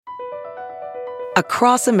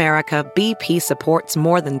Across America, BP supports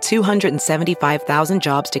more than 275,000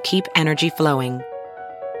 jobs to keep energy flowing.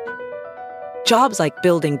 Jobs like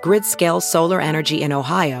building grid-scale solar energy in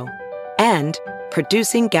Ohio and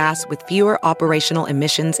producing gas with fewer operational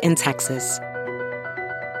emissions in Texas.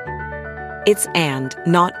 It's and,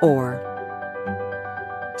 not or.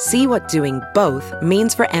 See what doing both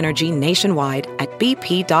means for energy nationwide at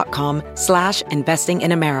bp.com/investing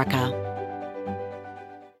in America.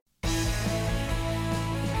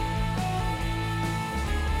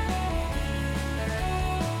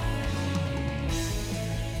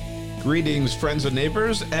 Greetings, friends and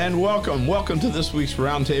neighbors, and welcome. Welcome to this week's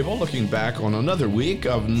Roundtable, looking back on another week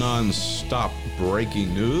of non-stop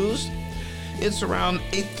breaking news. It's around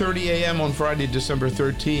 8:30 a.m. on Friday, December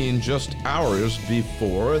 13, just hours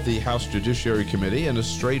before the House Judiciary Committee in a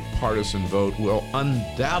straight partisan vote will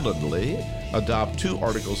undoubtedly adopt 2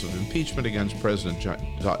 articles of impeachment against President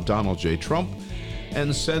Donald J. Trump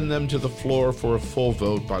and send them to the floor for a full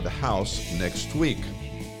vote by the House next week.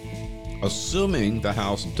 Assuming the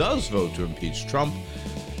House does vote to impeach Trump,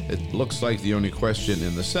 it looks like the only question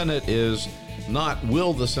in the Senate is not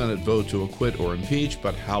will the Senate vote to acquit or impeach,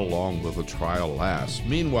 but how long will the trial last?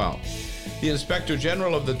 Meanwhile, the Inspector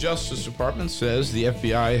General of the Justice Department says the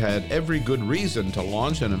FBI had every good reason to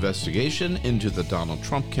launch an investigation into the Donald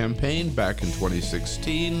Trump campaign back in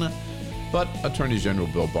 2016, but Attorney General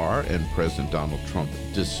Bill Barr and President Donald Trump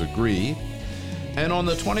disagree. And on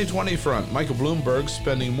the 2020 front, Michael Bloomberg's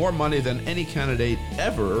spending more money than any candidate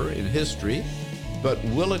ever in history, but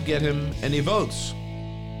will it get him any votes?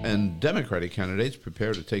 And Democratic candidates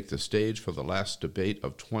prepare to take the stage for the last debate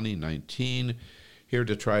of 2019. Here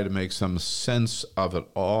to try to make some sense of it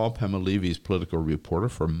all, Pema Levy's political reporter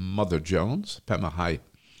for Mother Jones. Pema, hi.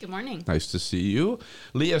 Good morning. Nice to see you.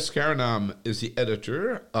 Leah Askarinam is the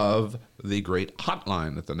editor of the great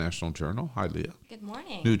Hotline at the National Journal. Hi, Leah. Good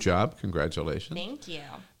morning. New job. Congratulations. Thank you.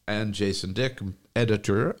 And Jason Dick,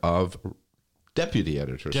 deputy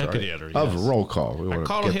editor of yes. Roll Call. I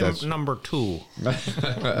call him number 2.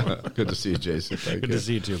 Good to see you, Jason. Good to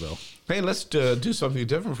see you too, Bill. Hey, let's do something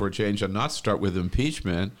different for a change and not start with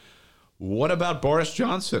impeachment. What about Boris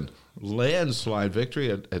Johnson? Landslide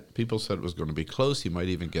victory. People said it was going to be close. He might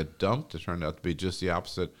even get dumped. It turned out to be just the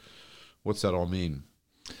opposite. What's that all mean?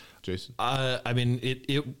 Jason? I mean,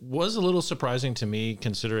 it was a little surprising to me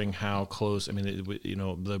considering how close. I mean,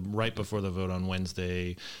 right before the vote on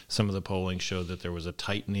Wednesday, some of the polling showed that there was a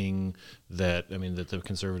tightening that the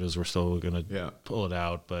conservatives were still going to pull it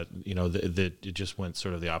out, but that it just went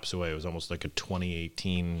sort of the opposite way. It was almost like a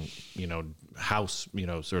 2018, House,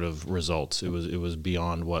 sort of results. It was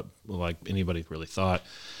beyond what like anybody really thought.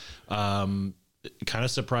 Kind of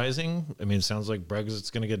surprising. I mean, it sounds like Brexit's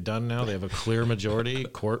going to get done now. They have a clear majority.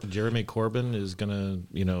 Jeremy Corbyn is going to,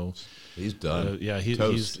 he's done.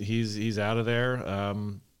 He's out of there.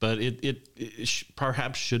 But it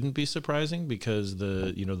perhaps shouldn't be surprising because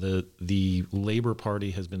the Labour Party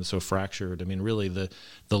has been so fractured. I mean, really, the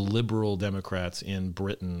Liberal Democrats in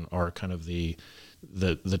Britain are kind of the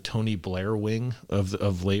Tony Blair wing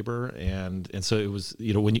of Labour, and so it was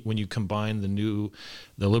when you combine the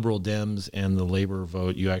Liberal Dems and the Labour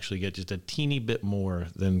vote, you actually get just a teeny bit more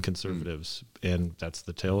than Conservatives, and that's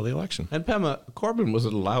the tale of the election. And Pema, Corbyn was a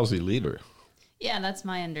lousy leader. Yeah, that's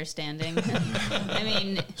my understanding. I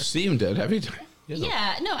mean, seemed it every time.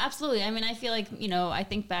 Yeah, no, absolutely. I mean, I feel like I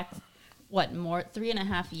think back.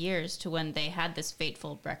 3.5 years to when they had this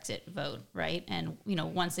fateful Brexit vote, right? And,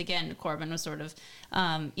 once again, Corbyn was sort of,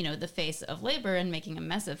 the face of Labour and making a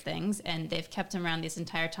mess of things. And they've kept him around this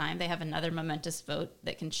entire time. They have another momentous vote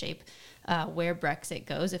that can shape where Brexit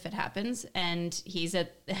goes if it happens. And he's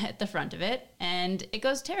at the front of it. And it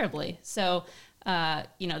goes terribly. So,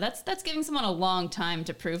 that's giving someone a long time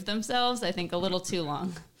to prove themselves. I think a little too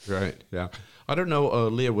long. Right, yeah. I don't know,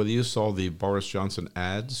 Leah, whether you saw the Boris Johnson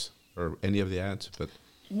ads or any of the ads, but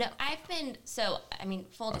no,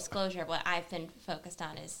 full disclosure, what I've been focused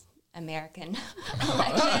on is American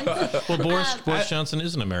elections. Well, Boris Johnson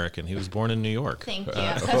is an American. He was born in New York. Thank you.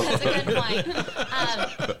 That's a good point.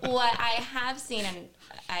 What I have seen, and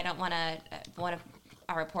I don't want to, one of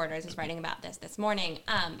our reporters is writing about this morning,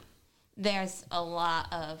 there's a lot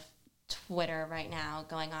of Twitter right now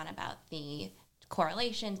going on about the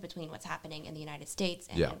correlations between what's happening in the United States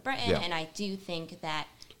and in Britain, and I do think that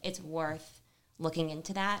it's worth looking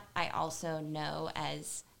into that. I also know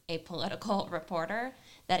as a political reporter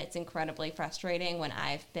that it's incredibly frustrating when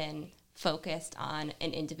I've been focused on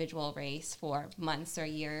an individual race for months or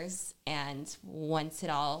years, and once it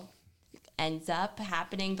all ends up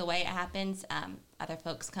happening the way it happens, other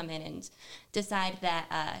folks come in and decide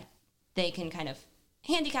that they can kind of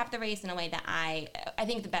handicap the race in a way that I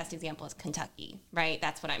think the best example is Kentucky, right?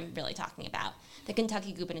 That's what I'm really talking about. The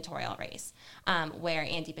Kentucky gubernatorial race, where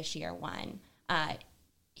Andy Beshear won.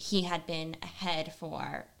 He had been ahead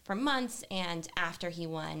for months, and after he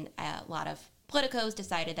won, a lot of politicos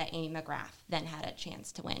decided that Amy McGrath then had a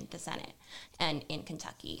chance to win the Senate and in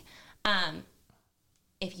Kentucky.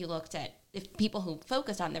 If people who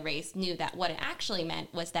focused on the race knew that what it actually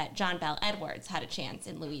meant was that John Bel Edwards had a chance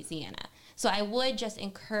in Louisiana. So I would just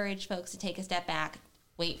encourage folks to take a step back,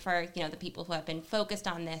 wait for, the people who have been focused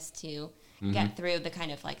on this to get through the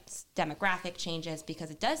kind of like demographic changes, because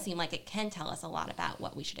it does seem like it can tell us a lot about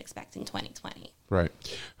what we should expect in 2020. Right.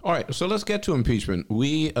 All right. So let's get to impeachment.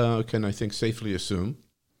 We can, I think, safely assume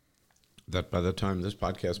that by the time this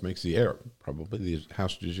podcast makes the air, probably the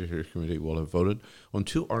House Judiciary Committee will have voted on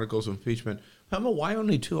 2 articles of impeachment. Pema, why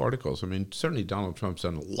only 2 articles? I mean, certainly Donald Trump's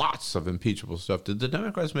done lots of impeachable stuff. Did the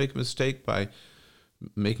Democrats make a mistake by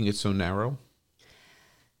making it so narrow?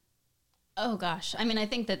 Oh, gosh. I mean, I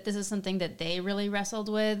think that this is something that they really wrestled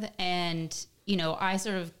with. And, I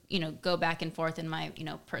sort of, go back and forth in my,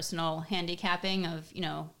 personal handicapping of,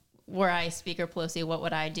 were I Speaker Pelosi, what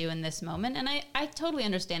would I do in this moment? And I totally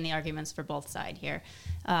understand the arguments for both sides here.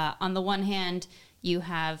 On the one hand, you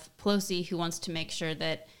have Pelosi, who wants to make sure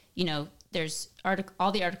that, there's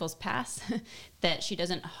all the articles pass, that she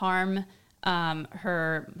doesn't harm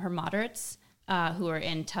her moderates who are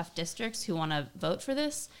in tough districts who want to vote for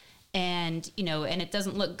this. And, and it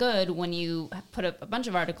doesn't look good when you put up a bunch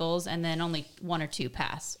of articles and then only 1 or 2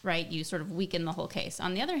 pass, right? You sort of weaken the whole case.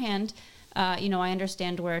 On the other hand, I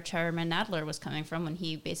understand where Chairman Nadler was coming from when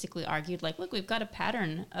he basically argued, like, look, we've got a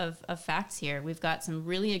pattern of facts here. We've got some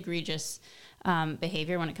really egregious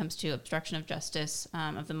behavior when it comes to obstruction of justice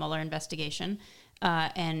of the Mueller investigation,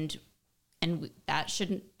 and that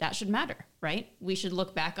should matter, right? We should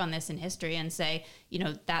look back on this in history and say,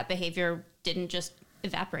 that behavior didn't just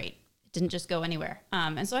evaporate. It didn't just go anywhere.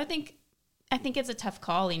 And so I think it's a tough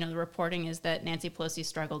call. The reporting is that Nancy Pelosi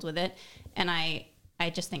struggled with it, and I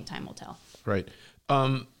just think time will tell. Right.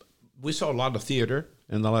 We saw a lot of theater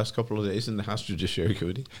in the last couple of days in the House Judiciary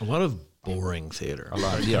Committee. A lot of boring theater. A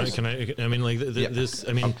lot. Yes. I mean, like this.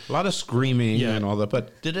 I mean, a lot of screaming and all that.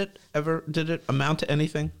 But did it amount to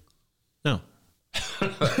anything? No.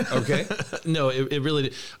 Okay. No, it really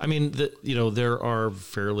did. I mean, there are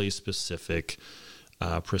fairly specific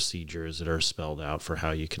procedures that are spelled out for how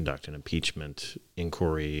you conduct an impeachment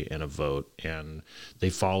inquiry and a vote, and they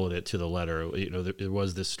followed it to the letter. There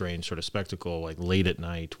was this strange sort of spectacle, like late at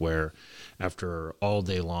night, where after all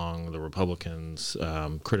day long, the Republicans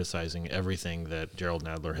criticizing everything that Gerald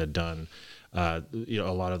Nadler had done, a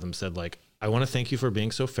lot of them said, like, I want to thank you for being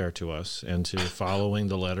so fair to us and to following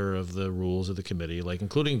the letter of the rules of the committee, like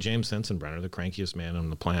including James Sensenbrenner, the crankiest man on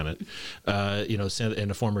the planet,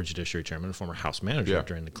 and a former judiciary chairman, a former House manager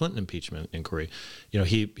during the Clinton impeachment inquiry.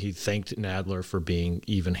 He thanked Nadler for being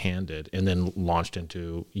even-handed and then launched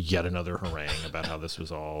into yet another harangue about how this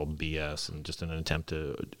was all BS and just an attempt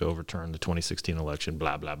to overturn the 2016 election,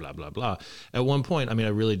 blah, blah, blah, blah, blah. At one point, I mean, I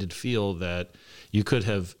really did feel that you could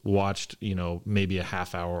have watched, maybe a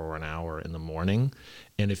half hour or an hour in the morning,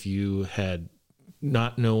 and if you had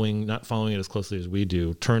not following it as closely as we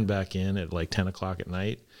do, turned back in at like 10 o'clock at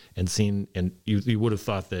night and seen, and you would have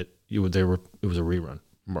thought that it was a rerun.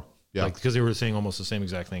 Yeah, because they were saying almost the same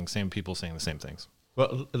exact thing, same people saying the same things.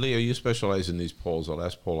 Well, Leah, you specialize in these polls. The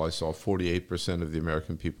last poll I saw, 48% of the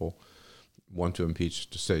American people want to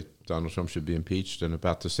say Donald Trump should be impeached, and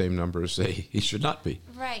about the same numbers say he should not be.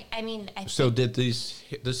 Right. I mean, did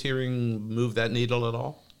this hearing move that needle at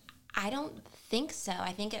all? I don't think so.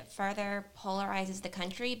 I think it further polarizes the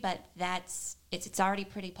country, but it's already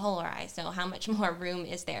pretty polarized. So how much more room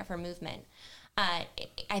is there for movement?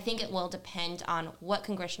 I think it will depend on what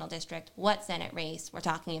congressional district, what Senate race we're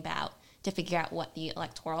talking about to figure out what the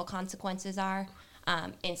electoral consequences are.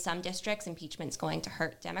 In some districts, impeachment's going to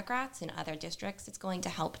hurt Democrats. In other districts, it's going to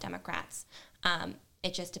help Democrats.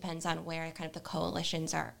 It just depends on where kind of the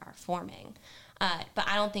coalitions are forming. But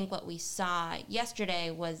I don't think what we saw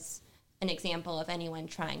yesterday was an example of anyone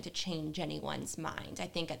trying to change anyone's mind. I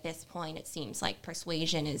think at this point, it seems like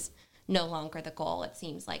persuasion is no longer the goal. It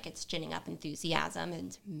seems like it's ginning up enthusiasm,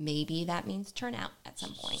 and maybe that means turnout at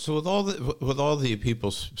some point. So with all the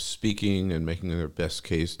people speaking and making their best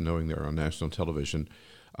case, knowing they're on national television,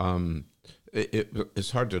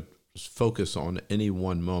 it's hard to focus on any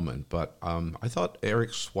one moment. But I thought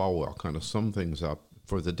Eric Swalwell kind of summed things up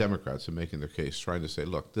for the Democrats in making their case, trying to say,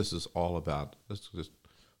 look, this is all about, let's just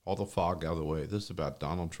all the fog out of the way. This is about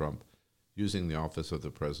Donald Trump using the office of the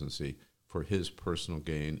presidency for his personal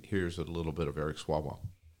gain. Here's a little bit of Eric Swalwell.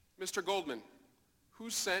 Mr. Goldman, Who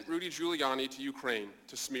sent Rudy Giuliani to Ukraine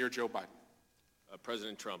to smear Joe Biden?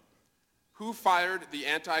 President Trump. Who fired the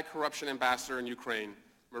anti-corruption ambassador in Ukraine,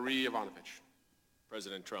 Marie Yovanovitch?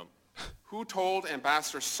 President Trump. Who told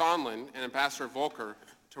Ambassador Sondland and Ambassador Volker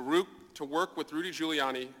to work with Rudy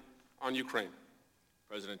Giuliani on Ukraine?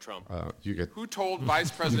 President Trump. Who told Vice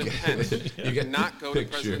President Pence to not go to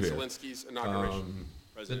President here. Zelensky's inauguration?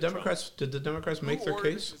 Did the Democrats make their Who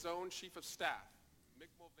ordered case? his own chief of staff, Mick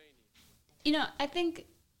Mulvaney? You know, I think,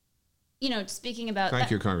 you know, speaking about Thank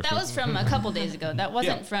that, you, Congressman. that was from a couple days ago. That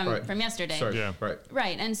wasn't right. from yesterday. Sorry. Yeah. Right.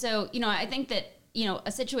 Right. And so, you know, I think that, you know,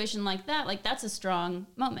 a situation like that, like that's a strong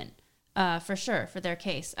moment for sure for their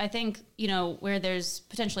case. I think, you know, where there's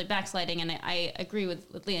potentially backsliding, and I agree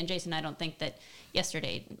with Leah and Jason, I don't think that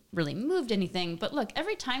yesterday really moved anything. But look,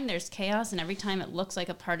 every time there's chaos and every time it looks like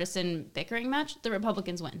a partisan bickering match, the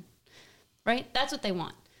Republicans win. Right? That's what they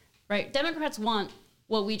want. Right? Democrats want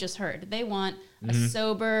what we just heard. They want a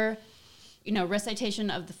sober, you know,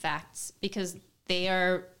 recitation of the facts because they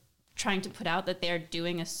are trying to put out that they're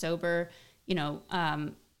doing a sober, you know,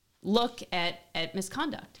 look at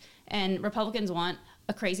misconduct. And Republicans want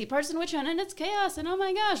a crazy partisan witch hunt and it's chaos and oh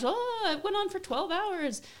my gosh, it went on for 12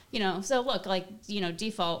 hours. You know, so look, like, you know,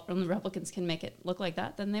 default when the Republicans can make it look like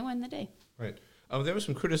that, then they win the day. Right. There was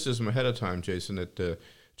some criticism ahead of time, Jason, that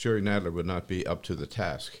Jerry Nadler would not be up to the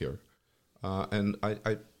task here. And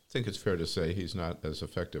I think it's fair to say he's not as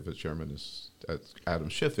effective as chairman as Adam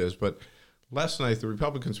Schiff is. But last night, the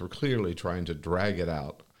Republicans were clearly trying to drag it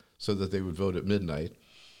out so that they would vote at midnight.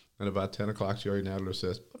 And about 10 o'clock, Jerry Nadler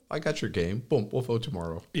says, I got your game. Boom, we'll vote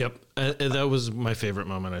tomorrow. Yep. That was my favorite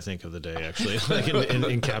moment, I think, of the day, actually, like in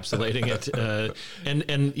encapsulating it.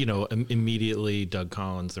 And you know, immediately Doug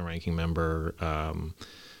Collins, the ranking member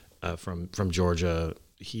from Georgia,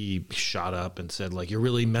 he shot up and said, like, you're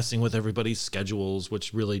really messing with everybody's schedules,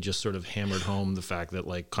 which really just sort of hammered home the fact that,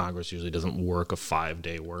 like, Congress usually doesn't work a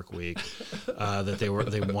 5-day work week, that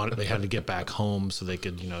they had to get back home so they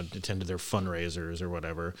could, you know, attend to their fundraisers or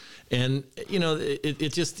whatever. And, you know,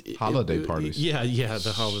 it just... Holiday parties. Yeah,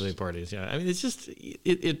 the holiday parties. Yeah. I mean, it's just,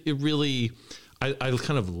 it really... I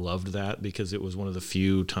kind of loved that because it was one of the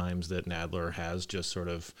few times that Nadler has just sort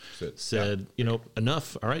of said, you know,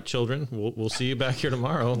 enough. All right, children, we'll see you back here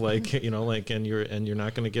tomorrow. Like, you know, like, and you're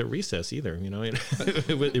not going to get recess either. You know,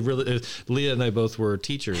 it really. Leah and I both were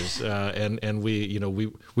teachers, and we, you know, we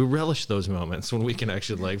relish those moments when we can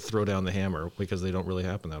actually like throw down the hammer because they don't really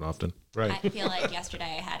happen that often. Right. I feel like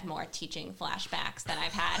yesterday I had more teaching flashbacks than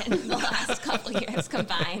I've had in the last couple of years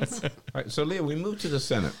combined. All right, so Leah, we moved to the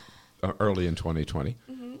Senate early in 2020.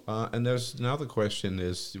 And there's now the question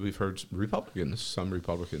is, we've heard some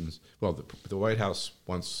Republicans, well, the White House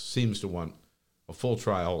seems to want a full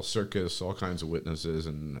trial, a circus, all kinds of witnesses,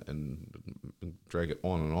 and drag it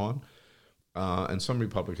on and on. And some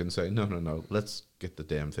Republicans say, no, let's get the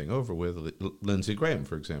damn thing over with. Lindsey Graham,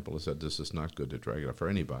 for example, has said this is not good to drag it up for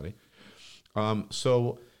anybody.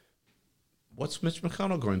 So what's Mitch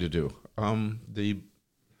McConnell going to do?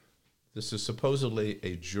 This is supposedly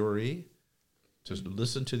a jury to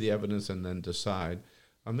listen to the evidence and then decide.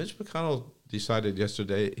 Mitch McConnell decided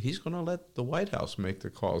yesterday he's going to let the White House make the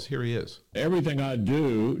calls. Here he is. Everything I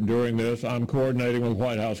do during this, I'm coordinating with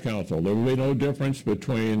White House counsel. There will be no difference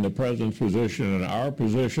between the president's position and our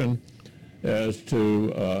position as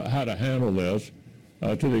to how to handle this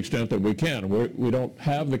to the extent that we can. We don't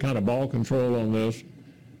have the kind of ball control on this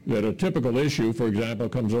that a typical issue, for example,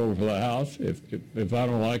 comes over for the House. If I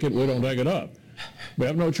don't like it, we don't take it up. We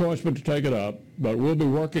have no choice but to take it up, but we'll be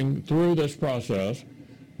working through this process,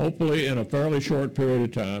 hopefully in a fairly short period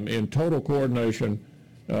of time, in total coordination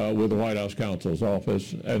with the White House counsel's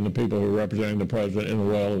office and the people who are representing the president in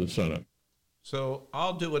the well of the Senate. So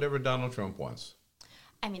I'll do whatever Donald Trump wants.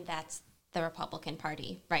 I mean, that's the Republican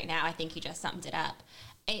Party right now. I think you just summed it up.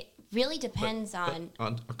 It really depends on...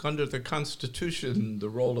 Under the Constitution, the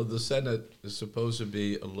role of the Senate is supposed to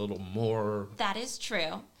be a little more... That is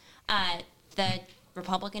true. The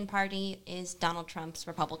Republican Party is Donald Trump's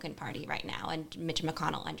Republican Party right now, and Mitch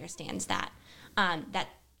McConnell understands that. That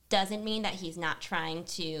doesn't mean that he's not trying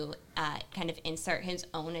to kind of insert his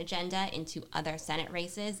own agenda into other Senate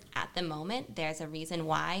races at the moment. There's a reason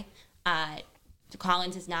why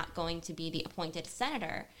Collins is not going to be the appointed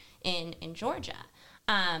senator in Georgia.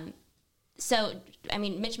 So, I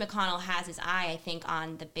mean, Mitch McConnell has his eye, I think,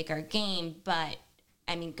 on the bigger game, but,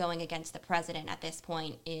 I mean, going against the president at this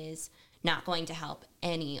point is not going to help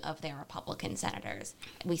any of their Republican senators.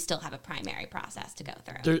 We still have a primary process to go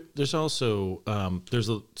through. There's also,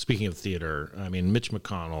 speaking of theater, I mean, Mitch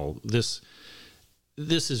McConnell,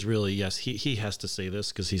 this is really, yes, he has to say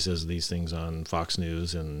this because he says these things on Fox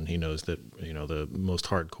News, and he knows that, the most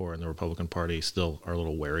hardcore in the Republican Party still are a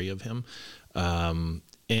little wary of him.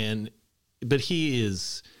 But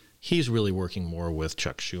he's really working more with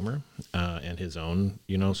Chuck Schumer and his own,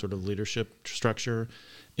 sort of leadership structure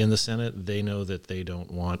in the Senate. They know that they don't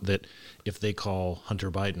want that. If they call Hunter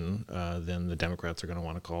Biden, then the Democrats are going to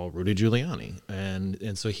want to call Rudy Giuliani.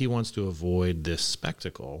 And so he wants to avoid this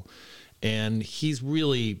spectacle. And he's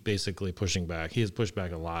really basically pushing back. He has pushed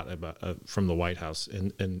back a lot about, from the White House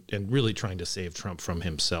and really trying to save Trump from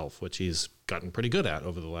himself, which he's gotten pretty good at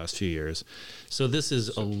over the last few years. So this is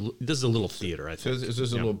a little theater, I think. So is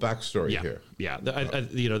this a little backstory here? Yeah.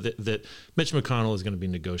 That Mitch McConnell is going to be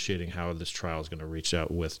negotiating how this trial is going to reach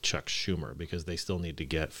out with Chuck Schumer because they still need to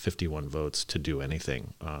get 51 votes to do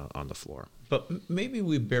anything on the floor. But maybe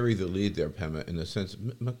we bury the lead there, Pema, in a sense,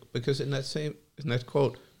 because in that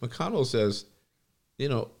quote, McConnell says,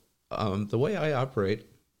 the way I operate,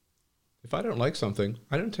 if I don't like something,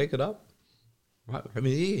 I don't take it up. I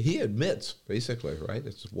mean, he admits, basically, right?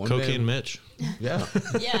 It's one Cocaine man. Mitch. Yeah.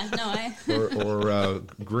 Yeah, no, or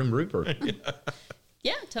Grim Reaper.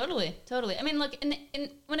 Yeah, totally. I mean, look,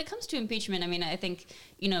 when it comes to impeachment, I mean, I think,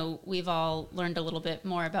 we've all learned a little bit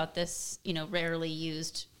more about this, rarely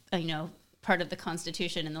used, part of the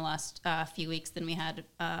Constitution in the last few weeks than we had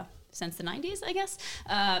since the 90s, I guess.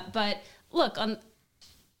 But look,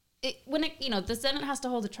 the Senate has to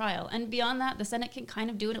hold a trial, and beyond that, the Senate can kind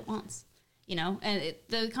of do what it wants. And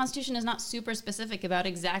the Constitution is not super specific about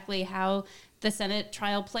exactly how the Senate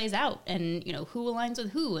trial plays out and, who aligns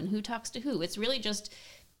with who and who talks to who. It's really just,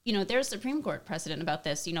 there's Supreme Court precedent about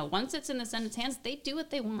this. Once it's in the Senate's hands, they do what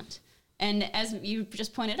they want. And as you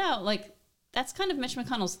just pointed out, that's kind of Mitch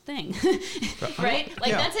McConnell's thing, right?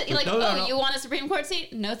 That's it. No. You want a Supreme Court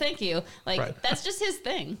seat? No, thank you. Right. That's just his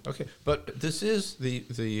thing. Okay, but this is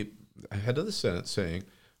the head of the Senate saying,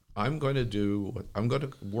 I'm going to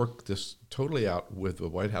work this totally out with the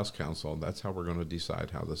White House counsel, and that's how we're going to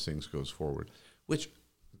decide how this thing goes forward. Which,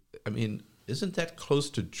 I mean, isn't that close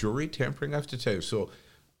to jury tampering? I have to tell you. So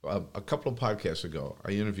a couple of podcasts ago,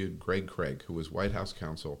 I interviewed Greg Craig, who was White House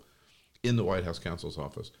counsel in the White House counsel's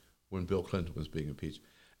office when Bill Clinton was being impeached.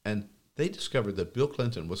 And they discovered that Bill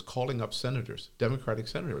Clinton was calling up senators, Democratic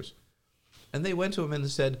senators. And they went to him and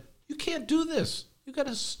said, you can't do this. You got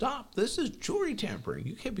to stop. This is jury tampering.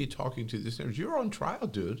 You can't be talking to these senators. You're on trial,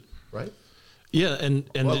 dude, right? Yeah, and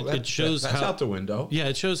it shows that's how out the window. Yeah,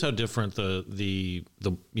 it shows how different the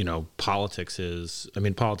politics is. I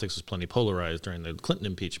mean, politics was plenty polarized during the Clinton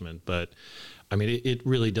impeachment, but I mean, it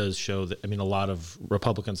really does show that. I mean, a lot of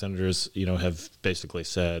Republican senators, have basically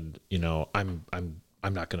said, I'm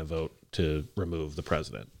not going to vote to remove the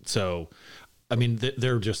president. So, I mean,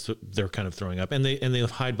 they're kind of throwing up, and they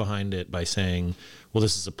hide behind it by saying, well,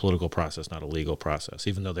 this is a political process, not a legal process,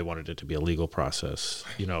 even though they wanted it to be a legal process,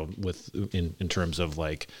 in terms of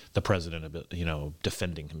the president,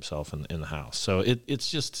 defending himself in the House. So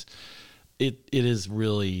it's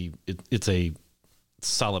a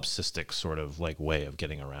solipsistic sort of way of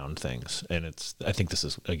getting around things, and I think this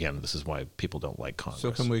is why people don't like Congress.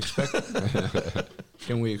 So can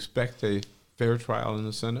we expect a fair trial in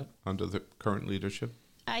the Senate under the current leadership?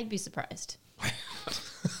 I'd be surprised. I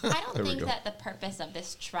don't think that the purpose of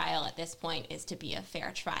this trial at this point is to be a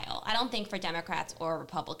fair trial. I don't think for Democrats or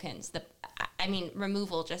Republicans,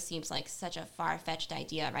 removal just seems like such a far-fetched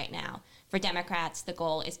idea right now. For Democrats, the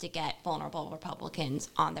goal is to get vulnerable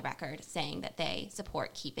Republicans on the record saying that they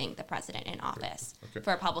support keeping the president in office. Okay.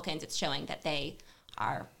 For Republicans, it's showing that they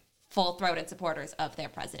are full-throated supporters of their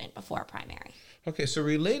president before a primary. Okay, so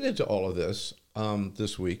related to all of this,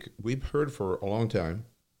 this week, we've heard for a long time,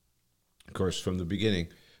 of course, from the beginning,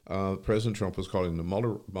 President Trump was calling the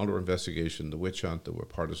Mueller investigation the witch hunt, the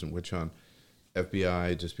partisan witch hunt.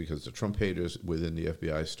 FBI, just because the Trump haters within the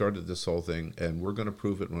FBI started this whole thing, and we're going to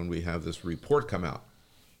prove it when we have this report come out.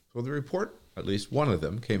 So the report, at least one of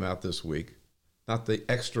them, came out this week, not the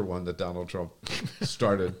extra one that Donald Trump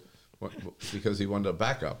started because he wanted a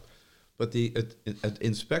backup. But the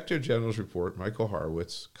Inspector General's report, Michael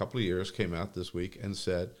Horowitz, a couple of years, came out this week and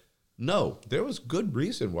said, no, there was good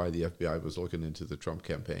reason why the FBI was looking into the Trump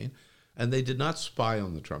campaign, and they did not spy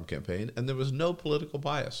on the Trump campaign, and there was no political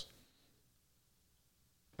bias.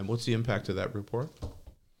 And what's the impact of that report?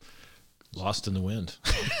 Lost in the wind. I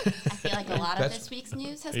feel like a lot of this week's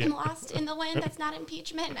news has been lost in the wind. That's not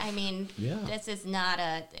impeachment. I mean, This is not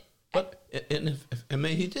a... But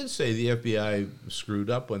he did say the FBI screwed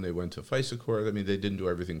up when they went to FISA court. I mean, they didn't do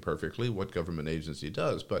everything perfectly, what government agency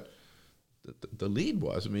does. But the lead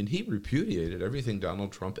was, he repudiated everything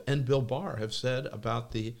Donald Trump and Bill Barr have said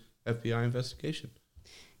about the FBI investigation.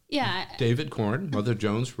 Yeah. David Korn, Mother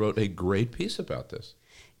Jones, wrote a great piece about this.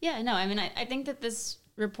 Yeah, no, I mean, I think that this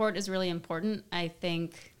report is really important. I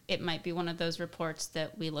think it might be one of those reports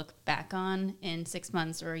that we look back on in 6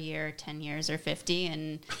 months or a year, 10 years or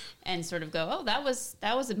 50 and sort of go, oh, that was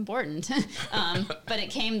important. But it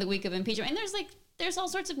came the week of impeachment. And there's all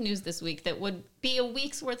sorts of news this week that would be a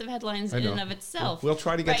week's worth of headlines in and of itself. We'll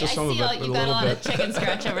try to get to some of it in a little bit. You got a lot of chicken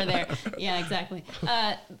scratch over there. Yeah, exactly.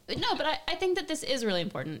 But I think that this is really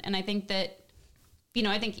important. And I think that,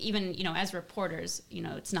 I think even, as reporters,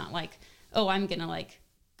 it's not like, oh, I'm going to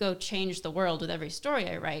go change the world with every story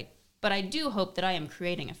I write. But I do hope that I am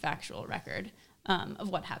creating a factual record of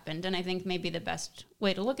what happened. And I think maybe the best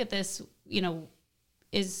way to look at this,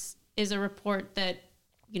 is a report that,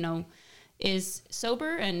 is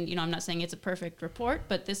sober. And, I'm not saying it's a perfect report,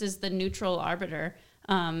 but this is the neutral arbiter,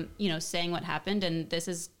 saying what happened. And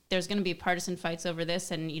there's going to be partisan fights over this.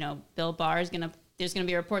 And, Bill Barr there's going to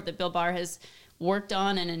be a report that Bill Barr has worked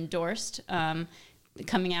on and endorsed,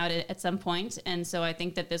 coming out at some point. And so I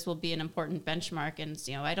think that this will be an important benchmark. And,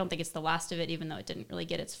 I don't think it's the last of it, even though it didn't really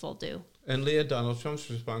get its full due. And Leah, Donald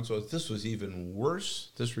Trump's response was, this was even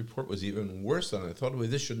worse. This report was even worse than I thought it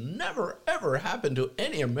would. This should never, ever happen to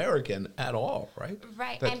any American at all, right?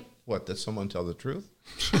 Right. Did someone tell the truth?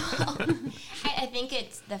 I think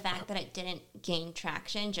it's the fact that it didn't gain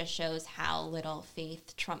traction just shows how little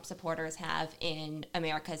faith Trump supporters have in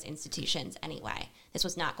America's institutions anyway. This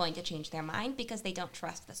was not going to change their mind because they don't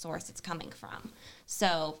trust the source it's coming from.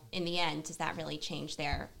 So in the end, does that really change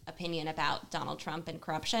their opinion about Donald Trump and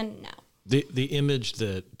corruption? No. The image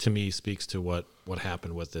that to me speaks to what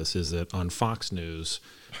happened with this is that on Fox News,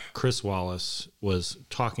 Chris Wallace was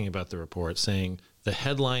talking about the report, saying the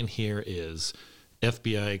headline here is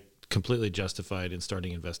FBI completely justified in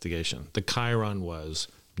starting investigation. The chyron was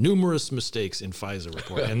numerous mistakes in FISA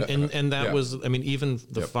report. And that was, even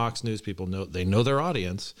the Fox News people know their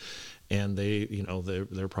audience, and there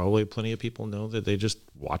are probably plenty of people know that they just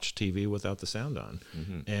watch TV without the sound on.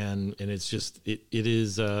 Mm-hmm. And it's just,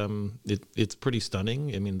 it's pretty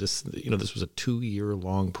stunning. This was a 2-year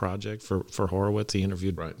long project for Horowitz. He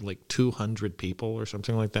interviewed 200 people or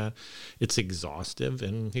something like that. It's exhaustive.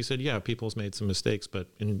 And he said, yeah, people's made some mistakes, but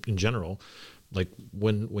in general,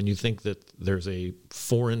 when you think that there's a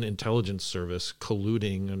foreign intelligence service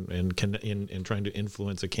colluding and trying to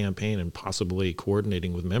influence a campaign and possibly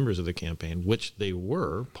coordinating with members of the campaign, which they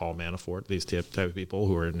were, Paul Manafort, these type of people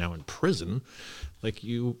who are now in prison,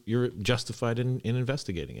 you're justified in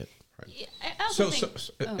investigating it. Yeah,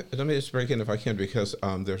 let me just break in if I can, because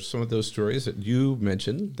there's some of those stories that you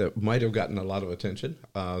mentioned that might have gotten a lot of attention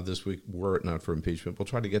this week were it not for impeachment. We'll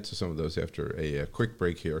try to get to some of those after a quick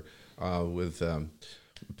break here with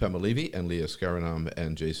Pema Levy and Leah Askarinam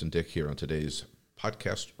and Jason Dick here on today's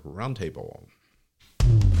podcast Roundtable.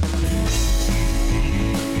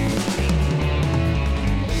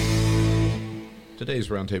 Today's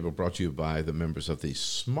Roundtable brought to you by the members of the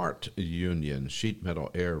SMART Union, Sheet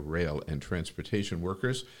Metal, Air, Rail, and Transportation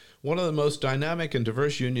Workers, one of the most dynamic and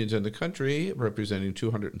diverse unions in the country, representing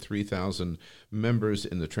 203,000 members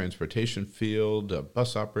in the transportation field,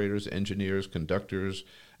 bus operators, engineers, conductors,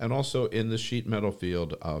 and also in the sheet metal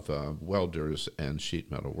field of welders and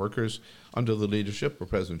sheet metal workers. Under the leadership of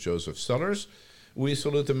President Joseph Sellers, we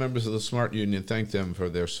salute the members of the SMART Union, thank them for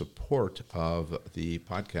their support of the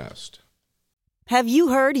podcast. Have you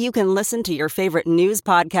heard you can listen to your favorite news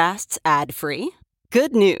podcasts ad-free?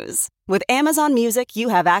 Good news! With Amazon Music, you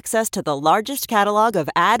have access to the largest catalog of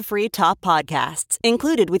ad-free top podcasts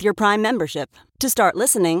included with your Prime membership. To start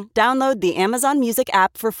listening, download the Amazon Music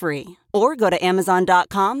app for free or go to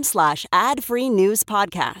amazon.com/ad-free news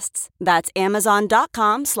podcasts. That's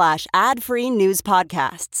amazon.com/ad-free news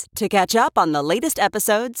podcasts to catch up on the latest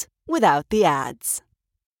episodes without the ads.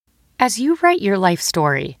 As you write your life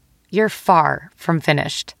story, you're far from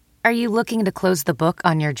finished. Are you looking to close the book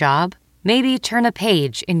on your job? Maybe turn a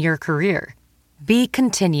page in your career. Be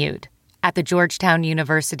continued at the Georgetown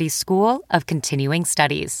University School of Continuing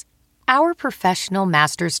Studies. Our professional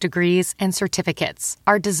master's degrees and certificates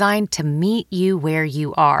are designed to meet you where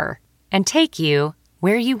you are and take you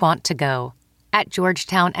where you want to go. At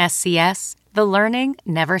Georgetown SCS, the learning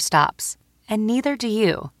never stops, and neither do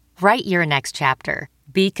you. Write your next chapter.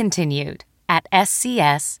 Be continued at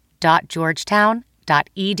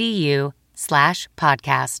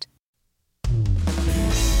scs.georgetown.edu/podcast.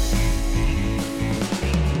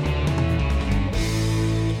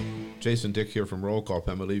 Jason Dick here from Roll Call,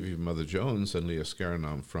 Pema Levy from Mother Jones, and Leah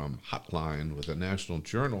Askarinam from Hotline with the National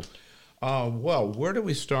Journal. Well, where do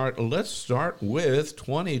we start? Let's start with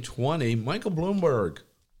 2020. Michael Bloomberg.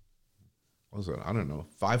 what was it? I don't know,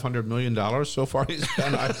 $500 million so far he's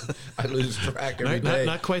spent. I lose track every day.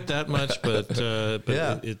 Not quite that much, but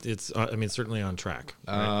yeah. It's I mean, certainly on track.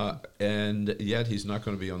 Right? And yet he's not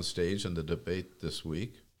going to be on stage in the debate this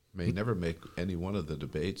week. May never make any one of the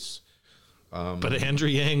debates. But Andrew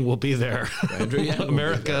Yang will be there. Andrew Yang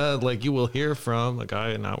America, like you will hear from a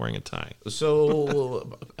guy not wearing a tie.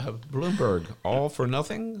 So Bloomberg, all for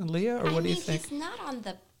nothing, Leah, or what do you think? He's not on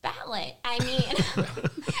the ballot. I mean,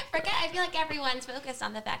 I feel like everyone's focused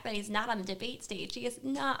on the fact that he's not on the debate stage. He is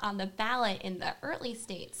not on the ballot in the early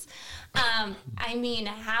states. I mean,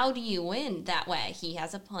 how do you win that way? He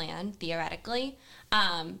has a plan, theoretically,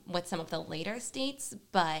 with some of the later states,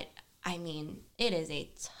 but I mean, it is a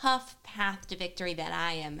tough path to victory that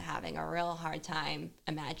I am having a real hard time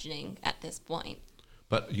imagining at this point.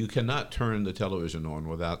 But you cannot turn the television on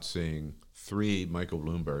without seeing 3 Michael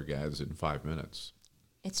Bloomberg ads in 5 minutes.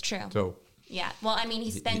 It's true. So, yeah. Well, I mean,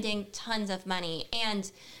 he's spending tons of money.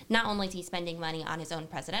 And not only is he spending money on his own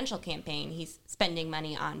presidential campaign, he's spending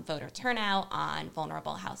money on voter turnout, on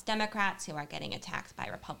vulnerable House Democrats who are getting attacked by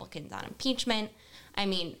Republicans on impeachment. I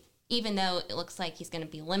mean, even though it looks like he's going to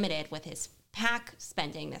be limited with his PAC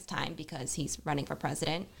spending this time because he's running for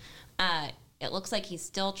president, it looks like he's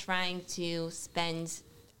still trying to spend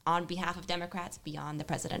on behalf of Democrats beyond the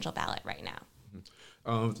presidential ballot right now.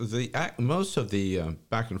 Most of the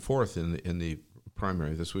back and forth in the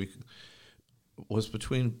primary this week was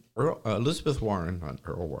between Elizabeth Warren and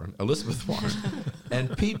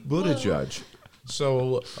Pete Buttigieg.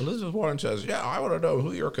 So Elizabeth Warren says, yeah, I want to know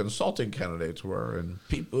who your consulting candidates were. And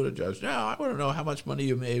Pete Buttigieg, yeah, I want to know how much money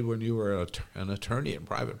you made when you were an attorney in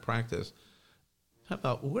private practice. How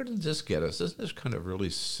about, where did this get us? Isn't this kind of really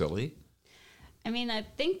silly? I mean, I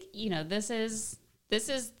think, this is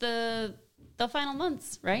the final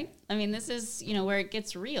months, right? I mean, this is, where it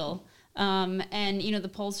gets real. And, the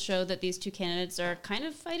polls show that these two candidates are kind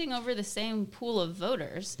of fighting over the same pool of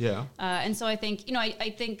voters. Yeah. And so I think, I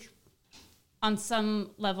think on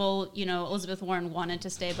some level, Elizabeth Warren wanted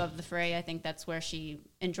to stay above the fray. I think that's where she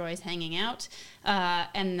enjoys hanging out.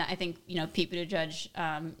 And I think, Pete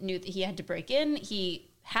Buttigieg knew that he had to break in.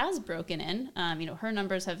 He has broken in. Her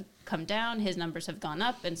numbers have come down. His numbers have gone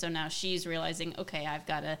up. And so now she's realizing, okay, I've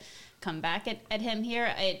got to come back at him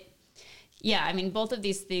here. Both of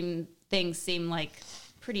these things seem like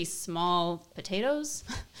pretty small potatoes,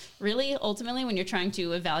 really, ultimately, when you're trying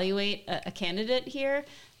to evaluate a candidate here.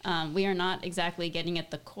 We are not exactly getting at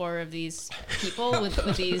the core of these people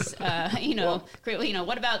with these,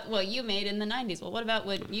 what about what you made in the 90s? Well, what about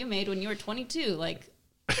what you made when you were 22?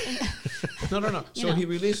 No. So he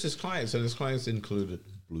released his clients, and his clients included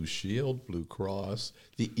Blue Shield, Blue Cross,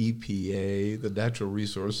 the EPA, the Natural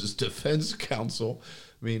Resources Defense Council.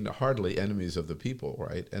 I mean, hardly enemies of the people,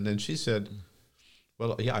 right? And then she said,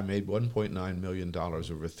 well, yeah, I made $1.9 million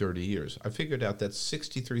over 30 years. I figured out that's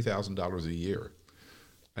 $63,000 a year.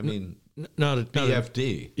 I mean, not a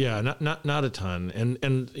BFD. Not a ton. And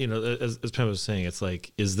as Pema was saying, it's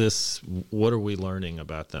like, what are we learning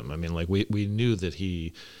about them? I mean, like we knew that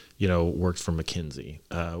he, worked for McKinsey.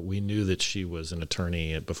 We knew that she was an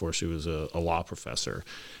attorney before she was a law professor.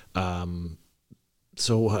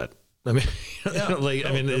 So what? I mean,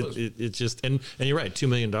 it's just, and you're right. $2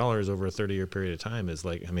 million over a 30-year period of time is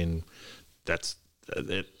like, I mean, that's,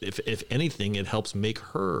 if anything, it helps make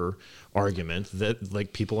her argument that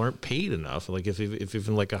like people aren't paid enough. Like if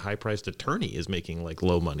even like a high-priced attorney is making like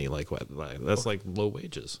low money, that's like low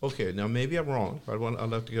wages. Okay, now maybe I'm wrong. I'd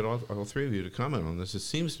love to get all 3 of you to comment on this. It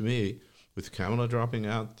seems to me, with Kamala dropping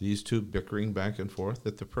out, these two bickering back and forth,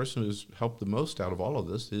 that the person who's helped the most out of all of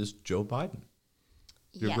this is Joe Biden.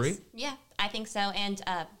 Do you agree? Yeah, I think so. And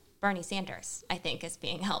Bernie Sanders, I think, is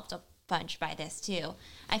being helped a bunch by this too.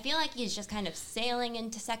 I feel like he's just kind of sailing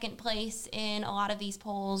into second place in a lot of these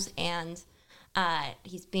polls, and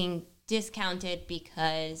he's being discounted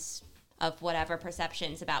because of whatever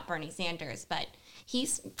perceptions about Bernie Sanders. But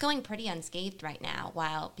he's going pretty unscathed right now,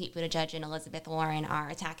 while Pete Buttigieg and Elizabeth Warren are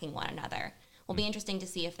attacking one another. Will be interesting to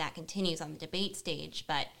see if that continues on the debate stage.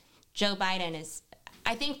 But Joe Biden is,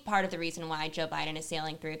 I think part of the reason why Joe Biden is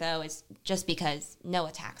sailing through, though, is just because no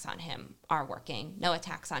attacks on him are working. No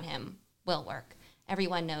attacks on him will work.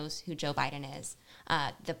 Everyone knows who Joe Biden is.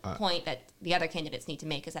 The point that the other candidates need to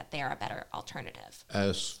make is that they are a better alternative.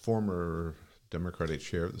 As former Democratic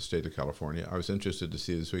chair of the state of California, I was interested to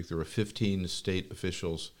see this week there were 15 state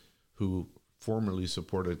officials who formerly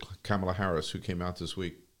supported Kamala Harris who came out this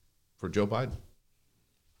week for Joe Biden.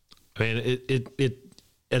 I mean, it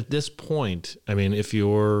at this point, I mean, if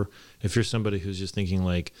you're somebody who's just thinking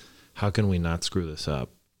like, how can we not screw this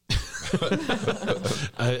up?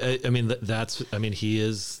 I mean, he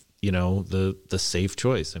is the safe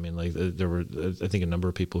choice. I mean, like there were, I think, a number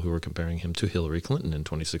of people who were comparing him to Hillary Clinton in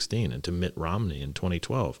 2016 and to Mitt Romney in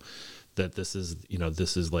 2012. That this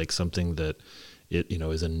is like something that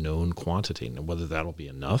is a known quantity. And whether that'll be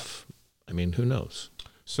enough, I mean, who knows?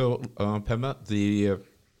 So, Pema, the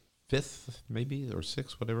fifth, maybe, or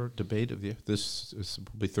sixth, whatever, debate of this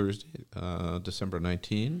will be Thursday, December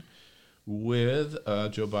 19, with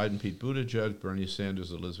Joe Biden, Pete Buttigieg, Bernie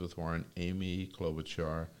Sanders, Elizabeth Warren, Amy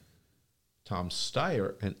Klobuchar, Tom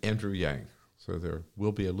Steyer, and Andrew Yang. So there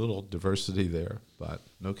will be a little diversity there, but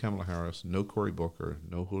no Kamala Harris, no Cory Booker,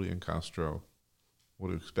 no Julian Castro. What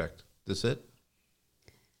do you expect? This it?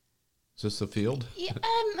 Is this the field? Yeah,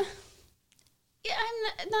 I'm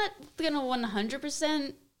not going to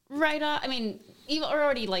 100% write off. I mean, you've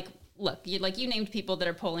already, look, you named people that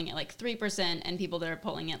are polling at 3% and people that are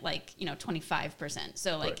polling at 25%.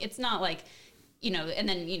 So It's not like, and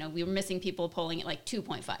then, we were missing people polling at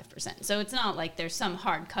 2.5%. So it's not like there's some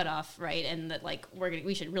hard cutoff, right? And that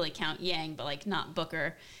we should really count Yang, but not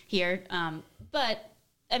Booker here. But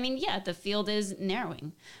I mean, yeah, the field is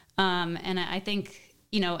narrowing. And I think,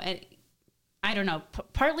 I don't know,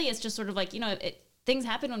 partly it's just sort of things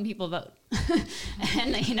happen when people vote.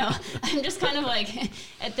 And, I'm just kind of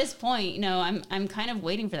at this point, I'm kind of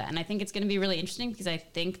waiting for that. And I think it's going to be really interesting because I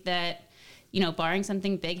think that, barring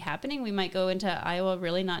something big happening, we might go into Iowa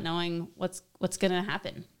really not knowing what's going to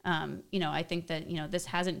happen. I think that, this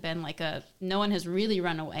hasn't been no one has really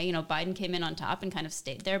run away. Biden came in on top and kind of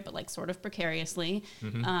stayed there, but sort of precariously.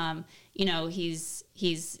 Mm-hmm.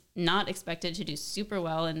 He's not expected to do super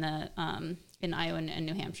well in the, in Iowa and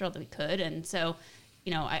New Hampshire, although he could. And so,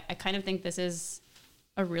 I kind of think this is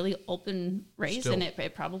a really open race, and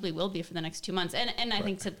it probably will be for the next 2 months. And I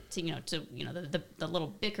think to the little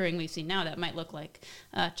bickering we've seen now, that might look like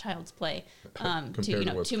child's play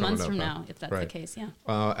to 2 months from now, if that's the case. Yeah.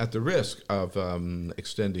 At the risk of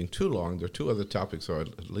extending too long, there are two other topics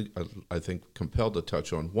I think compelled to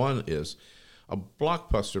touch on. One is a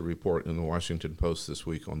blockbuster report in the Washington Post this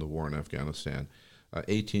week on the war in Afghanistan.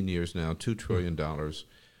 18 years now, $2 trillion,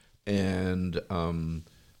 and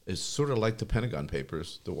it's sort of like the Pentagon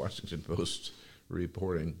Papers, the Washington Post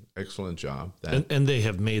reporting. Excellent job. And they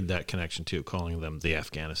have made that connection too, calling them the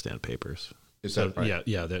Afghanistan Papers. Is that right?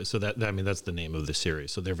 Yeah. So that's the name of the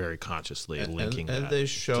series. So they're very consciously linking that. And they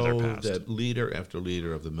show to their past. that leader after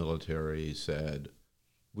leader of the military said,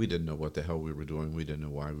 we didn't know what the hell we were doing. We didn't know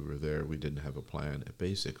why we were there. We didn't have a plan.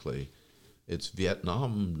 Basically, it's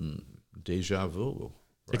Vietnam deja vu.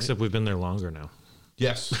 Right? Except we've been there longer now.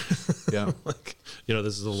 Yes. Yeah.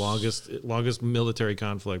 This is the longest military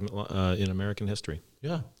conflict in American history.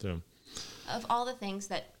 Yeah. So. Of all the things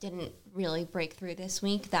that didn't really break through this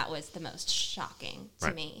week, that was the most shocking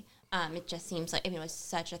to me. It just seems like it was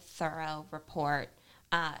such a thorough report.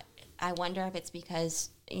 I wonder if it's because,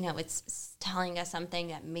 it's telling us something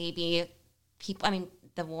that maybe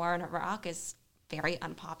the war in Iraq is very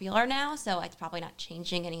unpopular now, so it's probably not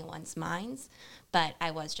changing anyone's minds. But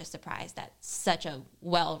I was just surprised that such a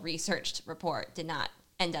well-researched report did not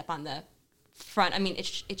end up on the front. I mean,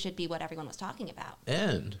 it should be what everyone was talking about.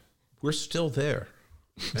 And we're still there.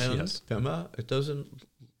 And Yes. Pema, it doesn't,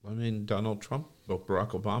 Donald Trump, Barack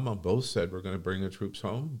Obama both said we're going to bring the troops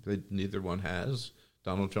home. Neither one has.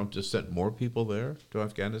 Donald Trump just sent more people there to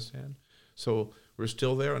Afghanistan. So we're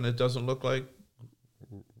still there, and it doesn't look like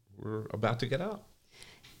we're about to get out.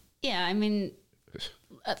 Yeah,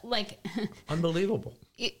 Unbelievable.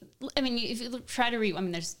 if you try to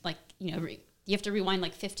there's you have to rewind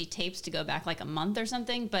 50 tapes to go back a month or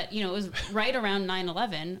something. But, it was right around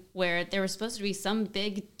 9/11 where there was supposed to be some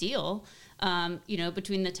big deal,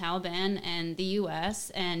 between the Taliban and the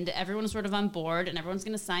U.S. and everyone was sort of on board and everyone's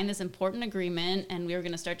going to sign this important agreement and we were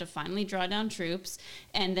going to start to finally draw down troops.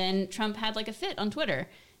 And then Trump had a fit on Twitter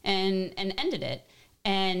and ended it.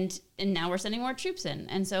 And now we're sending more troops in.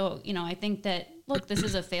 And so, I think that, look, this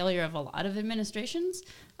is a failure of a lot of administrations.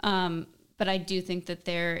 But I do think that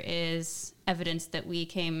there is evidence that we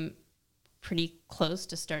came pretty close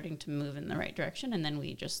to starting to move in the right direction. And then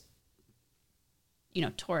we just,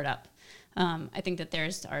 tore it up. I think that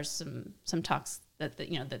are some talks that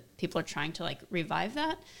people are trying to revive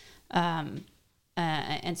that.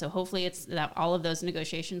 And so hopefully it's that all of those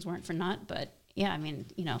negotiations weren't for naught. But yeah,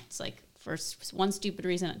 it's for one stupid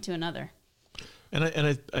reason to another.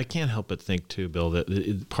 And I can't help but think too, Bill,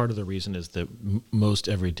 that part of the reason is that most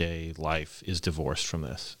everyday life is divorced from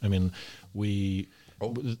this. The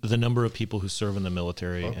number of people who serve in the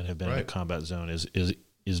military and have been in a combat zone is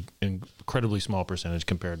is an incredibly small percentage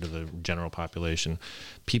compared to the general population.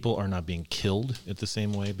 People are not being killed at the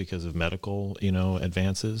same way because of medical,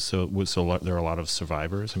 advances. So there are a lot of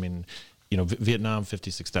survivors. I mean, Vietnam,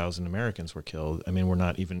 56,000 Americans were killed. I mean, we're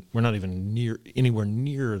not even anywhere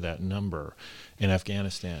near that number in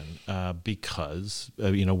Afghanistan because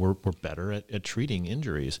we're better at treating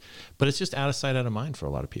injuries. But it's just out of sight, out of mind for a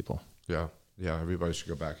lot of people. Yeah. Everybody should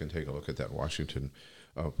go back and take a look at that Washington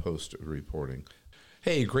Post reporting.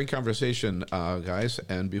 Hey, great conversation, guys.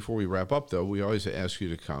 And before we wrap up, though, we always ask you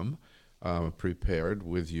to come prepared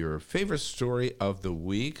with your favorite story of the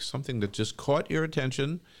week, something that just caught your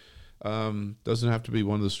attention. Doesn't have to be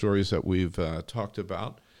one of the stories that we've talked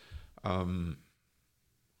about. Who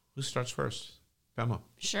starts first? Pema.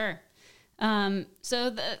 Sure. I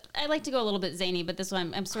like to go a little bit zany, but this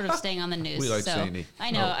one I'm sort of staying on the news. We like zany. I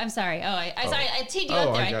know. I'm sorry. Sorry. I teed you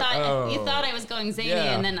up there. You thought I was going zany,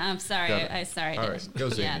 and then I'm sorry. Sorry. All right, go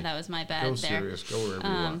zany. Yeah, that was my bad. Go there. serious. Go wherever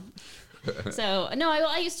you want.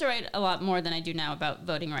 I used to write a lot more than I do now about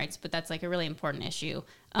voting rights, but that's like a really important issue.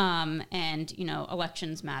 And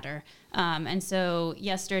elections matter. And so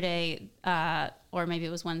yesterday, or maybe it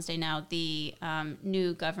was Wednesday now, the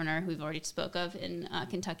new governor, who we've already spoke of in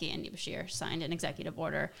Kentucky, Andy Beshear, signed an executive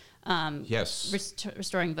order.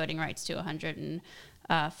 Restoring voting rights to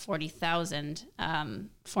 140,000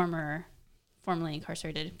 formerly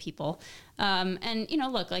incarcerated people.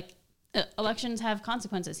 Elections have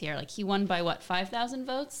consequences here. Like, he won by 5,000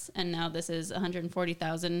 votes, and now this is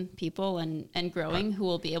 140,000 people and growing who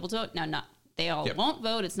will be able to vote. Now, not they all won't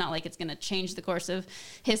vote. It's not like it's going to change the course of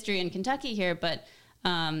history in Kentucky here, but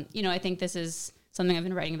I think this is something I've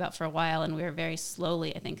been writing about for a while, and we're very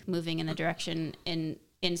slowly, I think, moving in the direction in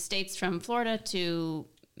states from Florida to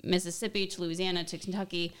Mississippi to Louisiana to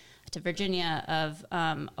Kentucky to Virginia of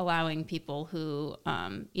allowing people who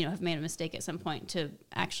have made a mistake at some point to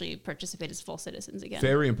actually participate as full citizens again.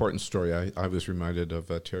 Very important story. I was reminded of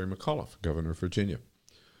Terry McAuliffe, governor of Virginia,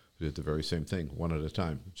 who did the very same thing, one at a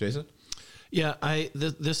time. Jason? Yeah,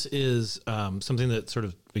 this is something that sort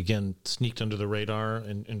of, again, sneaked under the radar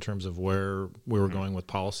in terms of where we were going with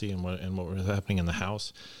policy and what was happening in the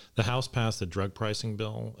House. The House passed a drug pricing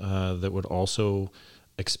bill that would also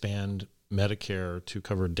expand Medicare to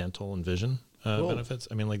cover dental and vision benefits.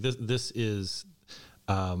 I mean, this is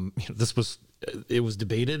it was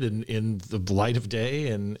debated in the light of day,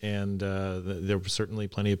 and there were certainly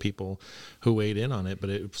plenty of people who weighed in on it, but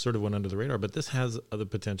it sort of went under the radar. But this has the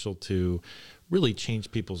potential to really change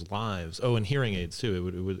people's lives. Oh, and hearing aids too.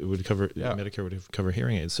 It would cover Medicare would cover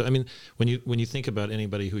hearing aids. So I mean, when you think about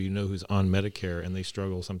anybody who who's on Medicare and they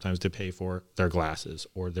struggle sometimes to pay for their glasses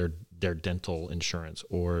or their dental insurance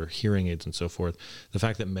or hearing aids and so forth, the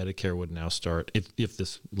fact that Medicare would now start, if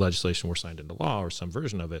this legislation were signed into law or some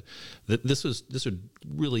version of it, that this would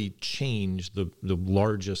really change the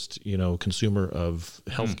largest consumer of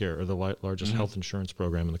healthcare or the largest health insurance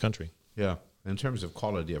program in the country. Yeah. In terms of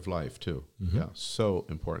quality of life, too. Mm-hmm. Yeah, so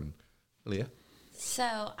important. Leah?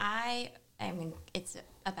 So I mean, it's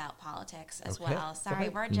about politics as well. Sorry,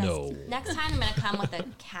 we're just... No. Next time I'm going to come with a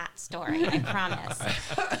cat story, I promise.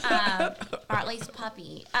 Or at least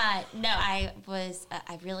puppy. I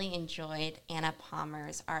really enjoyed Anna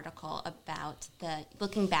Palmer's article about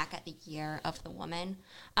looking back at the year of the woman,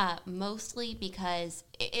 mostly because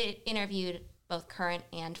it interviewed both current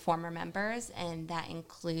and former members, and that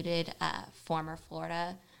included former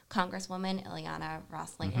Florida Congresswoman Ileana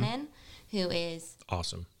Ros-Lehtinen, who is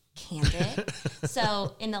awesome, candid.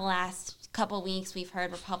 So in the last couple weeks, we've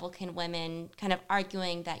heard Republican women kind of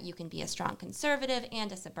arguing that you can be a strong conservative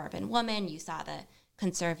and a suburban woman. You saw the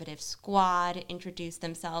conservative squad introduce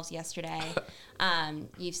themselves yesterday.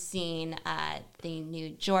 You've seen the new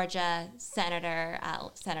Georgia Senator,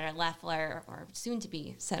 Senator Loeffler, or soon to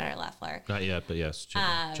be Senator Loeffler. Not yet, but yes,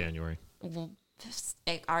 January.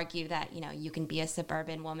 Argue that you can be a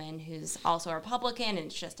suburban woman who's also a Republican, and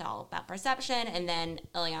it's just all about perception. And then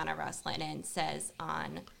Ileana Ros-Lehtinen says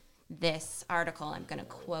on this article, I'm going to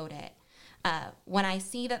quote it, when I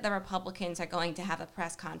see that the Republicans are going to have a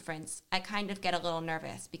press conference, I kind of get a little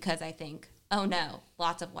nervous because I think, oh no,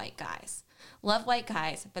 lots of white guys. Love white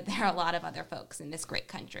guys, but there are a lot of other folks in this great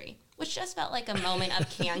country, which just felt like a moment of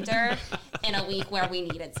candor in a week where we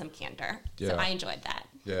needed some candor. Yeah. So I enjoyed that.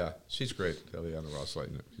 Yeah, she's great, Ileana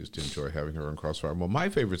Ros-Lehtinen. Used to enjoy having her on Crossfire. Well, my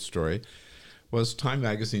favorite story was Time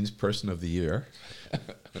Magazine's Person of the Year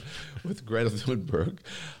with Greta Thunberg.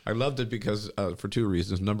 I loved it because for two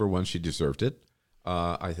reasons. Number one, she deserved it,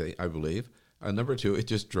 I believe. Number two, it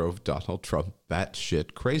just drove Donald Trump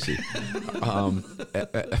batshit crazy.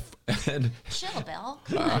 And Chill, Bill.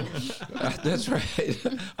 that's right.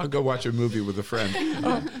 I'll go watch a movie with a friend.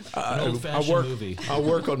 Movie. I'll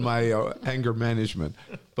work on my anger management.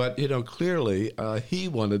 But, clearly he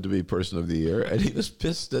wanted to be Person of the Year, and he was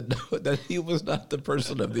pissed that he was not the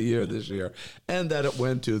Person of the Year this year, and that it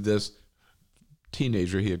went to this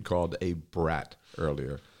teenager he had called a brat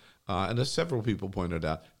earlier. And as several people pointed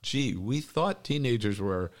out, gee, we thought teenagers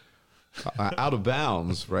were out of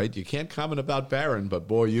bounds, right? You can't comment about Barron, but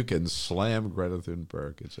boy, you can slam Greta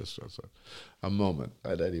Thunberg. It's just a moment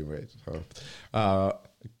at any rate. So,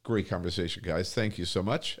 great conversation, guys. Thank you so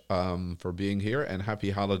much for being here, and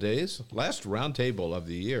happy holidays. Last roundtable of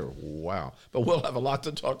the year. Wow. But we'll have a lot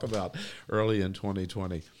to talk about early in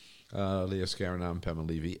 2020. Leah Askarinam, Pema,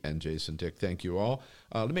 Levy, and Jason Dick. Thank you all.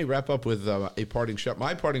 Let me wrap up with a parting shot.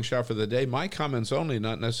 My parting shot for the day, my comments only,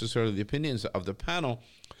 not necessarily the opinions of the panel,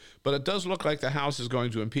 but it does look like the House is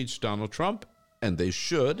going to impeach Donald Trump, and they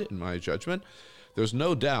should, in my judgment. There's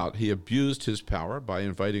no doubt he abused his power by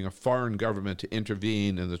inviting a foreign government to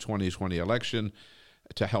intervene in the 2020 election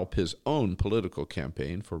to help his own political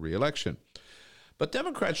campaign for re-election. But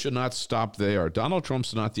Democrats should not stop there. Donald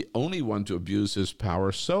Trump's not the only one to abuse his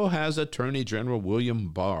power. So has Attorney General William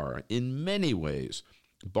Barr. In many ways,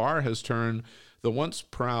 Barr has turned the once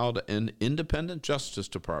proud and independent Justice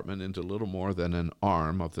Department into little more than an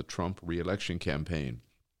arm of the Trump re-election campaign.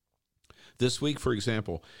 This week, for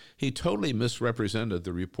example, he totally misrepresented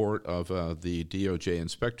the report of the DOJ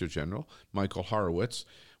Inspector General, Michael Horowitz,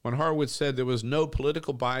 when Horowitz said there was no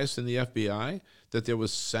political bias in the FBI, that there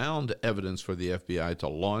was sound evidence for the FBI to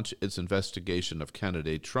launch its investigation of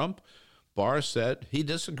candidate Trump. Barr said he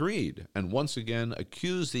disagreed and once again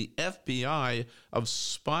accused the FBI of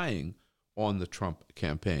spying on the Trump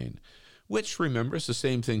campaign, which, remember, is the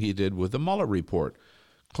same thing he did with the Mueller report,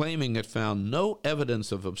 claiming it found no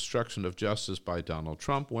evidence of obstruction of justice by Donald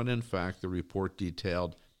Trump, when in fact the report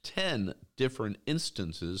detailed 10 different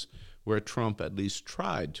instances where Trump at least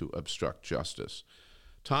tried to obstruct justice.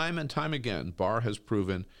 Time and time again, Barr has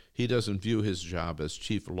proven he doesn't view his job as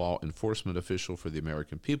chief law enforcement official for the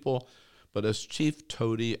American people, but as chief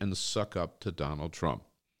toady and suck-up to Donald Trump.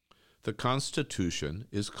 The Constitution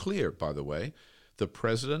is clear, by the way. The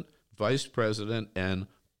President, Vice President, and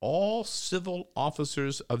all civil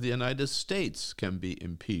officers of the United States can be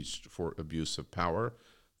impeached for abuse of power.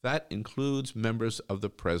 That includes members of the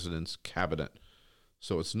President's cabinet.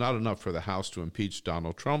 So it's not enough for the House to impeach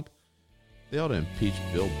Donald Trump. They ought to impeach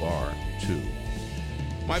Bill Barr, too.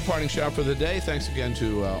 My parting shot for the day. Thanks again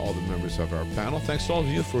to all the members of our panel. Thanks to all of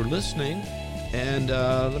you for listening. And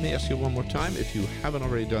let me ask you one more time, if you haven't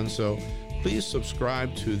already done so, please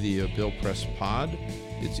subscribe to the Bill Press Pod.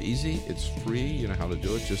 It's easy. It's free. You know how to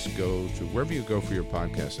do it. Just go to wherever you go for your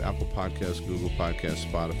podcast, Apple Podcasts, Google Podcasts,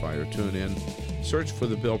 Spotify, or TuneIn. Search for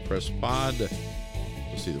the Bill Press Pod.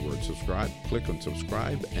 You'll see the word subscribe. Click on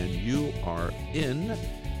subscribe, and you are in.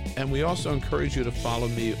 And we also encourage you to follow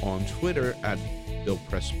me on Twitter at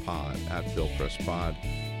BillPressPod, @BillPressPod.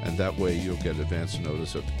 And that way you'll get advance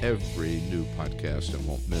notice of every new podcast and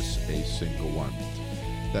won't miss a single one.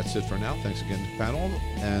 That's it for now. Thanks again to the panel,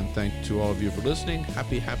 and thank to all of you for listening.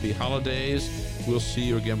 Happy holidays. We'll see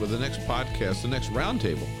you again with the next podcast, the next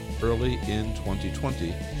roundtable, early in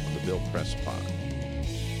 2020 on the Bill Press Pod.